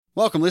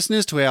Welcome,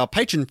 listeners, to our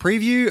patron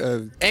preview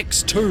of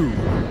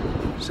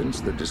X2. Since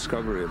the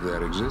discovery of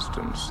their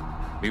existence,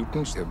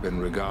 mutants have been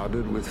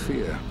regarded with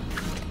fear,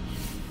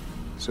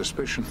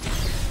 suspicion,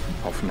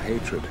 often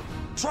hatred.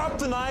 Drop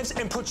the knives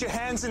and put your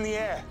hands in the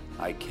air.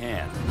 I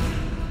can't.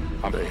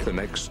 Are they the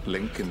next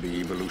link in the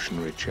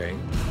evolutionary chain?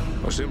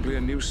 Or simply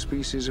a new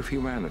species of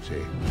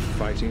humanity,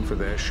 fighting for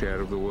their share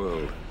of the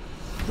world?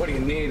 What do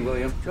you need,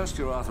 William? Just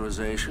your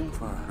authorization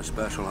for a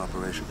special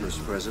operation,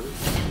 Mr. President.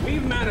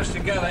 We've managed to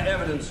gather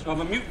evidence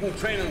of a mutant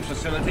training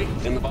facility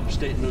in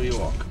upstate New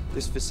York.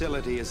 This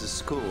facility is a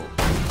school.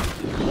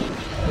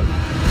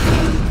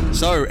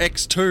 So,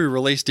 X2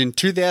 released in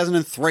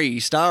 2003,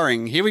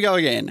 starring, here we go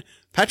again,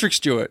 Patrick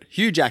Stewart,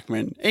 Hugh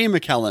Jackman, Ian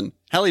McKellen,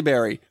 Halle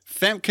Berry,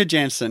 Famke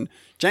Janssen,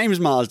 James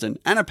Marsden,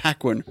 Anna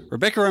Paquin,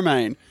 Rebecca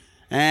Romaine,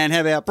 and how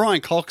about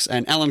Brian Cox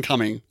and Alan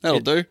Cumming? That'll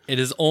do. It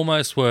is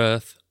almost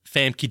worth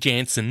Famke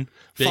Janssen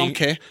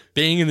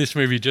being in this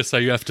movie just so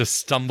you have to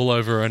stumble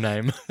over her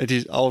name. It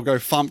is. I'll go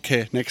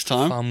Famke next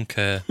time.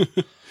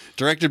 Famke.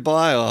 Directed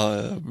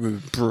by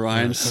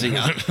Brian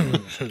Singer.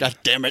 God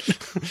damn it.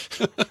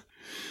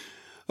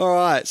 All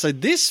right, so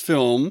this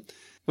film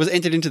was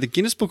entered into the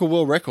Guinness Book of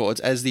World Records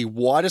as the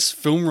widest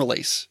film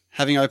release,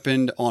 having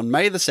opened on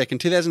May the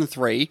 2nd,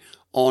 2003,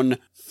 on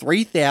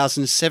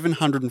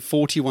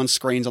 3,741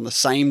 screens on the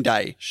same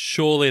day.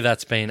 Surely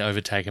that's been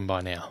overtaken by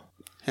now.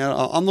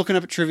 I'm looking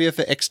up at trivia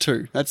for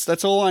X2.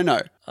 That's all I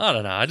know. I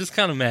don't know. I just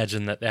can't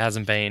imagine that there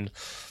hasn't been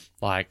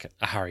like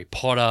a Harry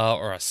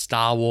Potter or a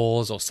Star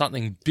Wars or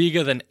something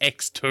bigger than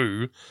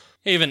X2,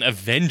 even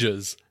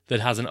Avengers,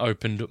 that hasn't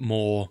opened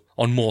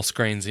on more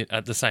screens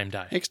at the same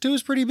day. X2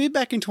 was pretty big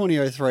back in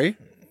 2003.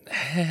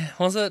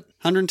 Was it?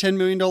 $110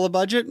 million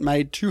budget,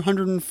 made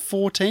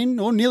 214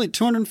 or nearly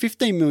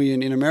 215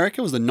 million in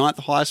America, was the ninth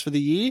highest for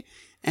the year,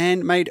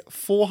 and made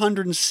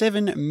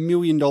 $407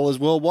 million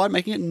worldwide,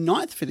 making it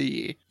ninth for the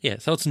year. Yeah,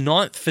 so it's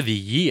ninth for the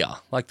year.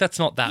 Like, that's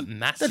not that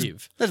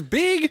massive. That's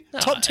big. No,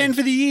 Top 10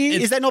 for the year.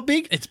 Is that not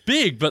big? It's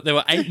big, but there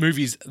were 8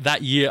 movies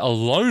that year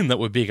alone that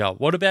were bigger.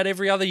 What about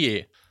every other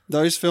year?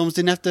 Those films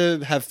didn't have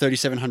to have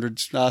 3,700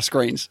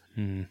 screens.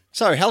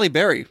 So, Halle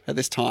Berry at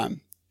this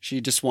time,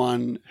 she just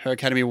won her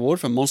Academy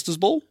Award for Monsters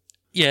Ball.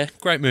 Yeah,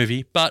 great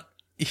movie. But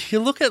if you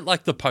look at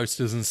like the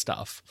posters and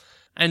stuff,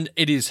 and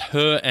it is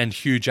her and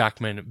Hugh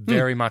Jackman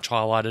very much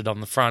highlighted on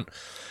the front,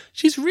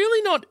 she's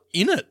really not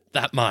in it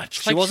that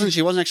much. She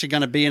wasn't actually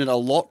going to be in it a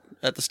lot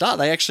at the start.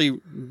 They actually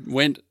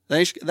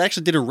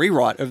did a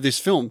rewrite of this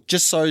film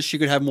just so she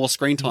could have more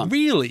screen time.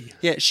 Really?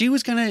 Yeah, she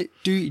was going to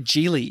do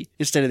Geely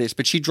instead of this,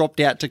 but she dropped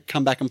out to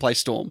come back and play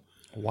Storm.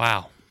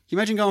 Wow. Can you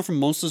imagine going from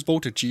Monsters Ball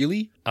to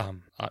Geely?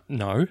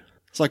 No.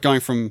 It's like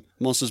going from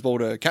Monsters Ball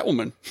to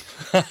Catwoman.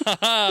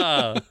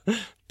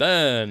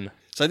 Burn.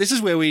 So this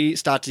is where we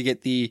start to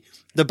get the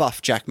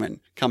buff Jackman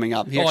coming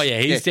up.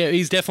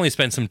 He's definitely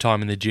spent some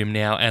time in the gym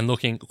now and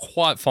looking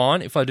quite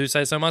fine, if I do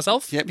say so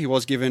myself. Yep, he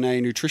was given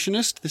a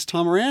nutritionist this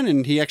time around,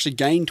 and he actually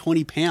gained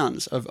 20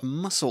 pounds of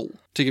muscle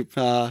to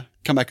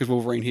come back as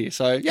Wolverine here.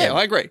 So yeah,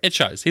 I agree. It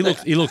shows. He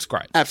looks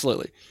great.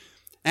 Absolutely.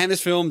 And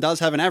this film does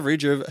have an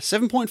average of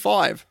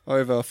 7.5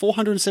 over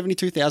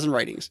 472,000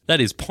 ratings.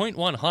 That is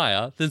 0.1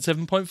 higher than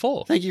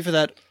 7.4. Thank you for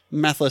that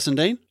math lesson,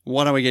 Dean.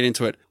 Why don't we get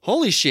into it?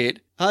 Holy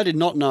shit, I did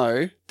not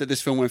know that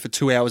this film went for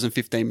 2 hours and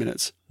 15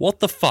 minutes. What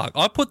the fuck?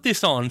 I put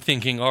this on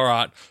thinking, all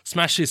right,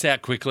 smash this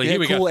out quickly. Yeah, here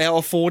we cool, go.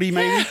 Hour 40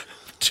 maybe. Yeah,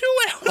 2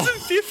 hours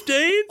and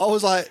 15? I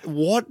was like,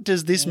 what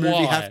does this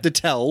movie have to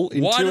tell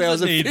in 2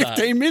 hours and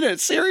 15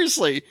 minutes?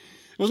 Seriously.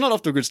 It was not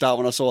off to a good start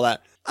when I saw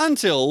that.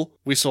 Until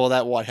we saw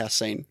that White House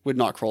scene with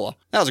Nightcrawler.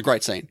 That was a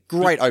great scene.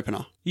 Great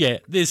opener. Yeah,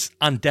 this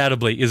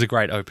undoubtedly is a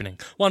great opening.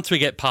 Once we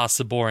get past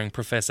the boring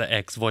Professor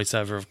X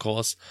voiceover, of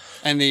course.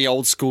 And the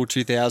old school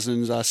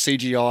 2000s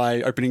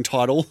CGI opening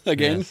title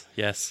again.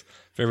 Yes.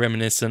 Very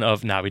reminiscent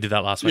of... No, we did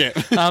that last week.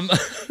 Yeah.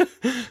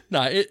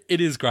 No,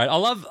 it is great. I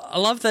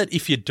love that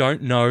if you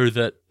don't know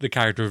that the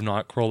character of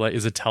Nightcrawler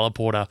is a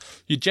teleporter,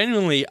 you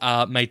genuinely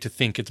are made to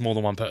think it's more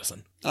than one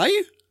person. Are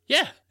you?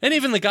 Yeah. And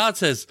even the guard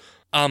says...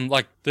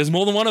 there's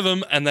more than one of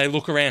them, and they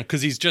look around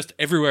because he's just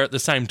everywhere at the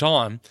same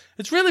time.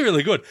 It's really,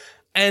 really good.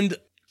 And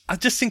I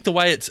just think the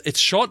way it's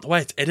shot, the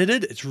way it's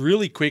edited, it's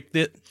really quick.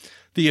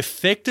 The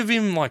effect of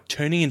him like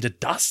turning into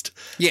dust,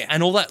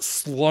 and all that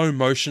slow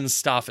motion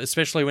stuff,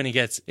 especially when he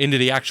gets into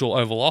the actual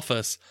Oval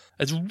Office,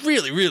 it's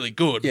really, really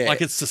good. Yeah. Like,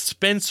 it's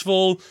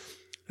suspenseful.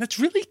 And it's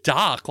really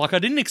dark. Like, I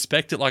didn't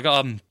expect it. Like,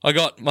 I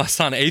got my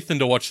son Ethan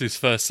to watch this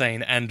first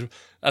scene, and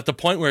at the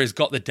point where he's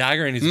got the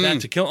dagger and he's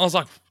about to kill him, I was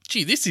like,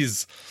 gee, this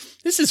is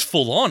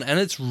full on, and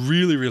it's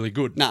really, really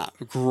good. Nah,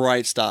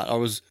 great start. I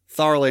was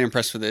thoroughly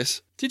impressed with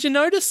this. Did you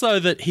notice, though,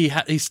 that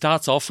he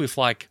starts off with,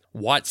 like,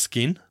 white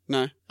skin?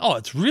 No. Oh,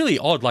 it's really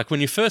odd. Like,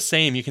 when you first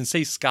see him, you can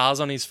see scars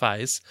on his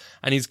face,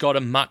 and he's got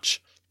a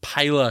much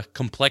paler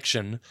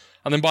complexion,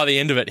 and then by the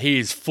end of it, he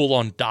is full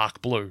on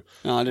dark blue.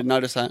 No, I didn't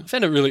notice that. I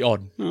found it really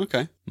odd. Oh,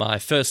 okay. My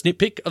first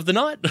nitpick of the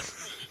night.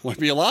 Won't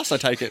be your last, I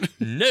take it.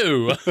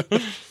 No.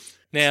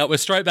 Now, we're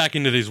straight back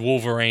into this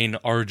Wolverine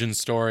origin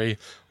story,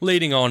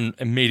 leading on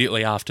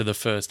immediately after the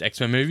first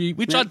X-Men movie,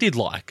 which I did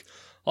like.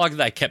 I like that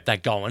they kept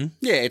that going.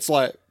 Yeah, it's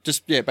like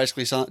just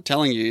basically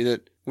telling you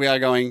that we are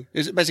going.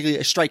 It's basically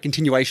a straight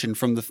continuation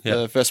from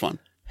the first one.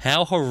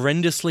 How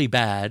horrendously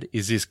bad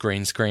is this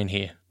green screen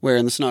here? We're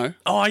in the snow.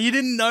 Oh, you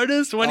didn't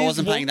notice when I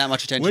wasn't paying that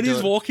much attention when to he's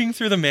it. walking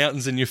through the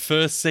mountains and you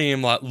first see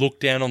him like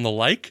look down on the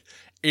lake.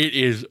 It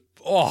is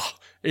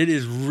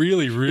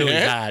really, really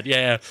bad.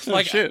 Yeah,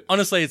 like shit.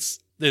 honestly,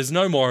 there's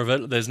no more of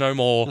it. There's no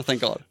more. Oh,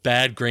 thank God.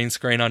 Bad green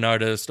screen I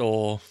noticed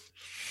or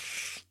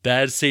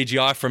bad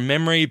CGI from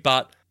memory,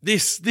 but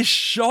this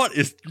shot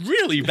is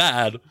really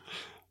bad.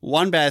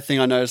 One bad thing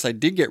I noticed they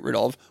did get rid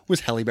of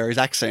was Halle Berry's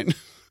accent.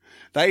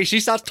 She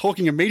starts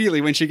talking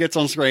immediately when she gets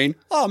on screen.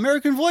 Oh,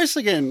 American voice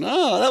again.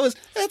 Oh,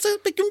 that's a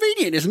bit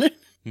convenient, isn't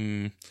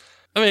it?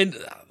 I mean,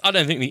 I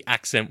don't think the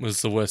accent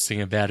was the worst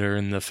thing about her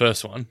in the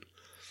first one.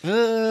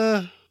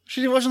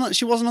 She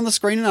wasn't on the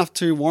screen enough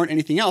to warrant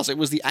anything else. It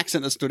was the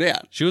accent that stood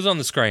out. She was on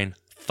the screen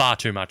far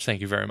too much.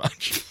 Thank you very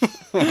much.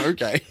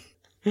 Okay.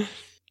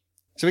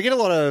 So we get a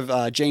lot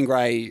of Jean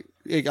Grey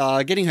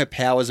getting her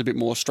powers a bit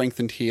more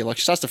strengthened here. Like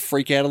she starts to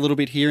freak out a little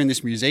bit here in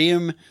this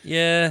museum.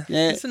 Yeah.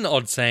 It's an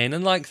odd scene.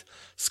 And like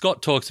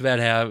Scott talks about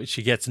how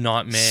she gets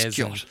nightmares.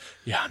 Scott.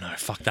 Yeah, I know.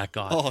 Fuck that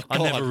guy. Oh, I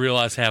God. never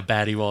realised how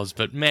bad he was,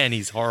 but man,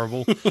 he's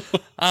horrible.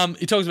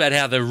 He talks about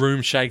how the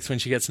room shakes when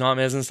she gets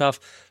nightmares and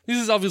stuff.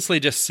 This is obviously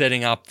just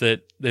setting up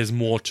that there's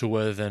more to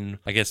her than,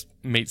 I guess,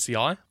 meets the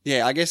eye.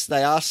 Yeah, I guess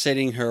they are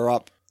setting her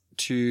up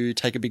to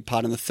take a big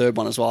part in the third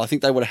one as well. I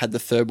think they would have had the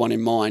third one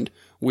in mind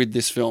with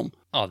this film.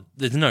 Oh,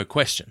 there's no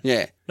question.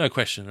 Yeah. No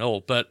question at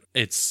all. But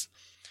it's,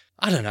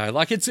 I don't know,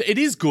 like it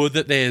is good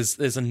that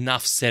there's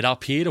enough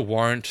setup here to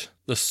warrant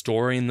the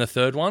story in the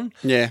third one.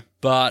 Yeah.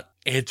 But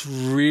it's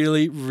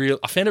really,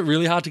 I found it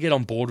really hard to get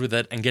on board with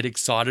it and get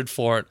excited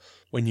for it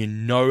when you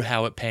know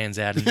how it pans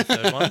out in the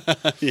third one.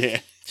 Yeah.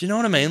 Do you know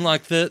what I mean?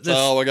 Like we're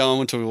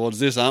going towards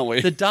this, aren't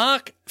we? The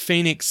Dark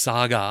Phoenix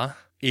saga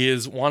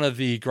is one of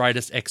the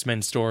greatest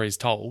X-Men stories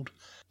told.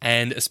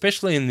 And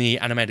especially in the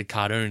animated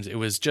cartoons, it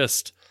was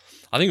just,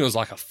 I think it was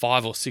like a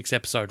 5 or 6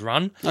 episode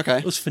run. Okay.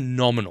 It was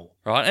phenomenal,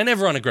 right? And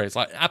everyone agrees,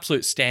 like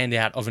absolute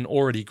standout of an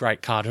already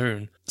great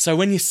cartoon. So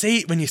when you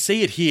see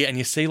it here and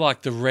you see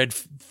like the red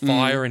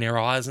fire in her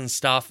eyes and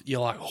stuff,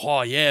 you're like,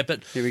 oh yeah,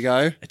 but Here we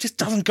go. it just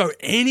doesn't go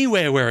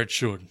anywhere where it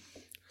should.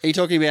 Are you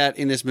talking about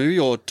in this movie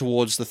or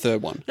towards the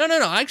third one? No.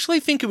 I actually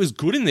think it was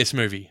good in this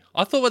movie.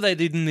 I thought what they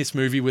did in this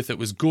movie with it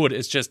was good.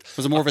 It's just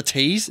Was it more of a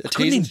tease? I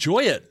couldn't enjoy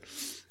it.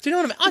 Do you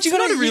know what I mean? It's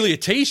not really a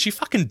tease. She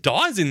fucking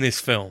dies in this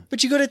film.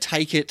 But you got to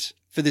take it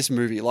for this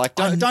movie. Like,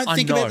 don't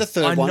think about the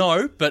third one. I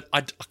know, but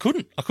I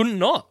couldn't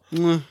not.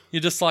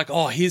 You're just like,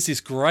 oh, here's this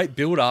great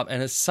build up,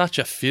 and it's such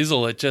a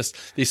fizzle. It just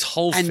this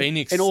whole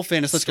Phoenix. In all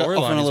fairness, let's go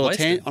off on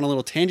a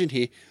little tangent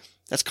here.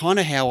 That's kind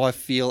of how I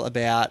feel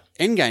about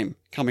Endgame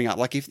coming up.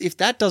 Like, if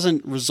that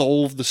doesn't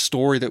resolve the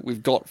story that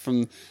we've got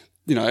from,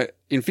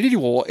 Infinity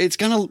War, it's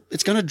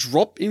gonna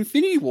drop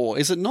Infinity War,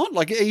 is it not?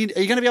 Like, are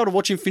you gonna be able to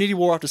watch Infinity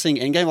War after seeing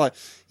Endgame? Like,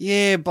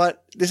 yeah,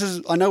 but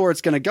I know where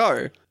it's gonna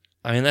go.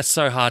 I mean, that's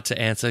so hard to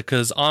answer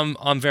because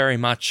I'm very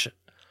much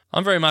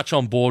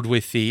on board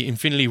with the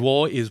Infinity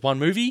War is one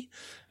movie,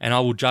 and I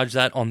will judge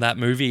that on that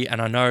movie.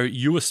 And I know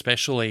you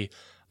especially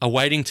are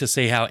waiting to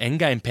see how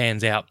Endgame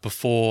pans out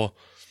before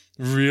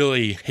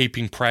really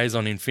heaping praise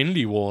on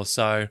Infinity War.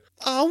 So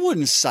I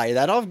wouldn't say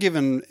that. I've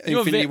given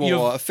Infinity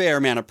War a fair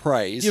amount of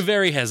praise. You're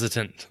very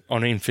hesitant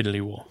on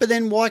Infinity War. But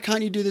then why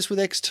can't you do this with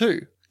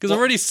X2? Because I've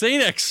already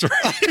seen X3.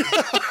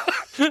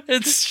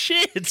 It's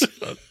shit.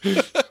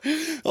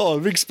 Oh,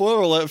 big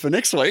spoiler alert for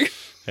next week.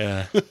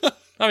 Yeah.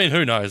 I mean,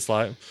 who knows?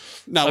 Like,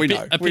 no, we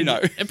know. We know.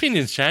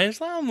 Opinions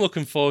change. I'm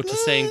looking forward to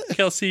seeing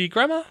Kelsey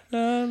Grammer,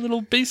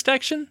 little Beast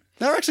action.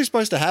 They're actually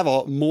supposed to have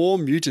more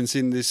mutants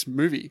in this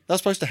movie. They're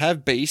supposed to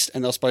have Beast,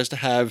 and they're supposed to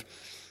have,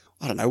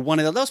 I don't know,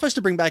 they were supposed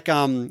to bring back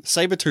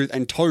Sabretooth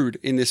and Toad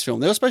in this film.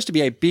 There was supposed to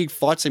be a big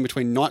fight scene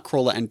between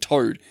Nightcrawler and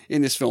Toad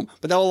in this film.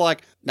 But they were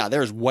like, no,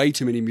 there is way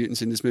too many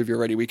mutants in this movie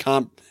already. We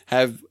can't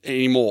have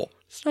any more.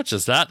 It's not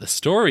just that. The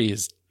story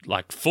is,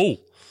 like, full.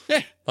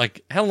 Yeah.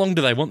 Like, how long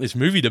do they want this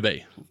movie to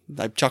be?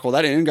 They chuck all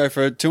that in and go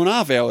for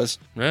 2.5 hours.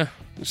 Yeah.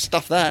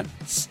 Stuff that.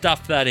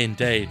 Stuff that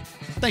indeed.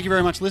 Thank you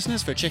very much,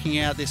 listeners, for checking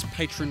out this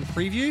Patreon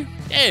preview.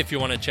 Yeah, if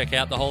you want to check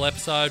out the whole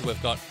episode,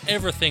 we've got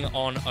everything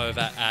on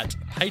over at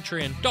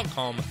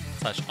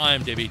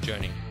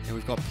patreon.com/IMDbJourney. And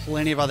we've got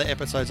plenty of other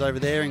episodes over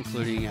there,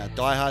 including our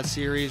Die Hard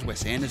series,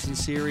 Wes Anderson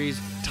series,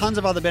 tons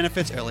of other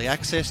benefits, early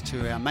access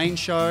to our main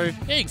show.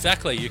 Yeah,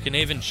 exactly. You can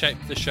even shape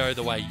the show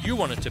the way you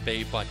want it to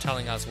be by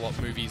telling us what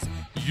movies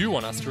you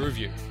want us to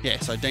review. Yeah,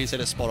 so Dean said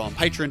it's spot on.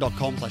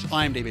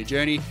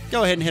 Patreon.com/IMDbJourney.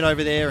 Go ahead and head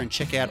over there and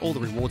check out all the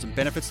rewards and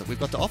benefits that we've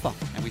got to offer.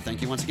 And we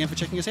thank you once again for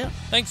checking us out.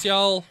 Thanks,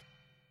 y'all.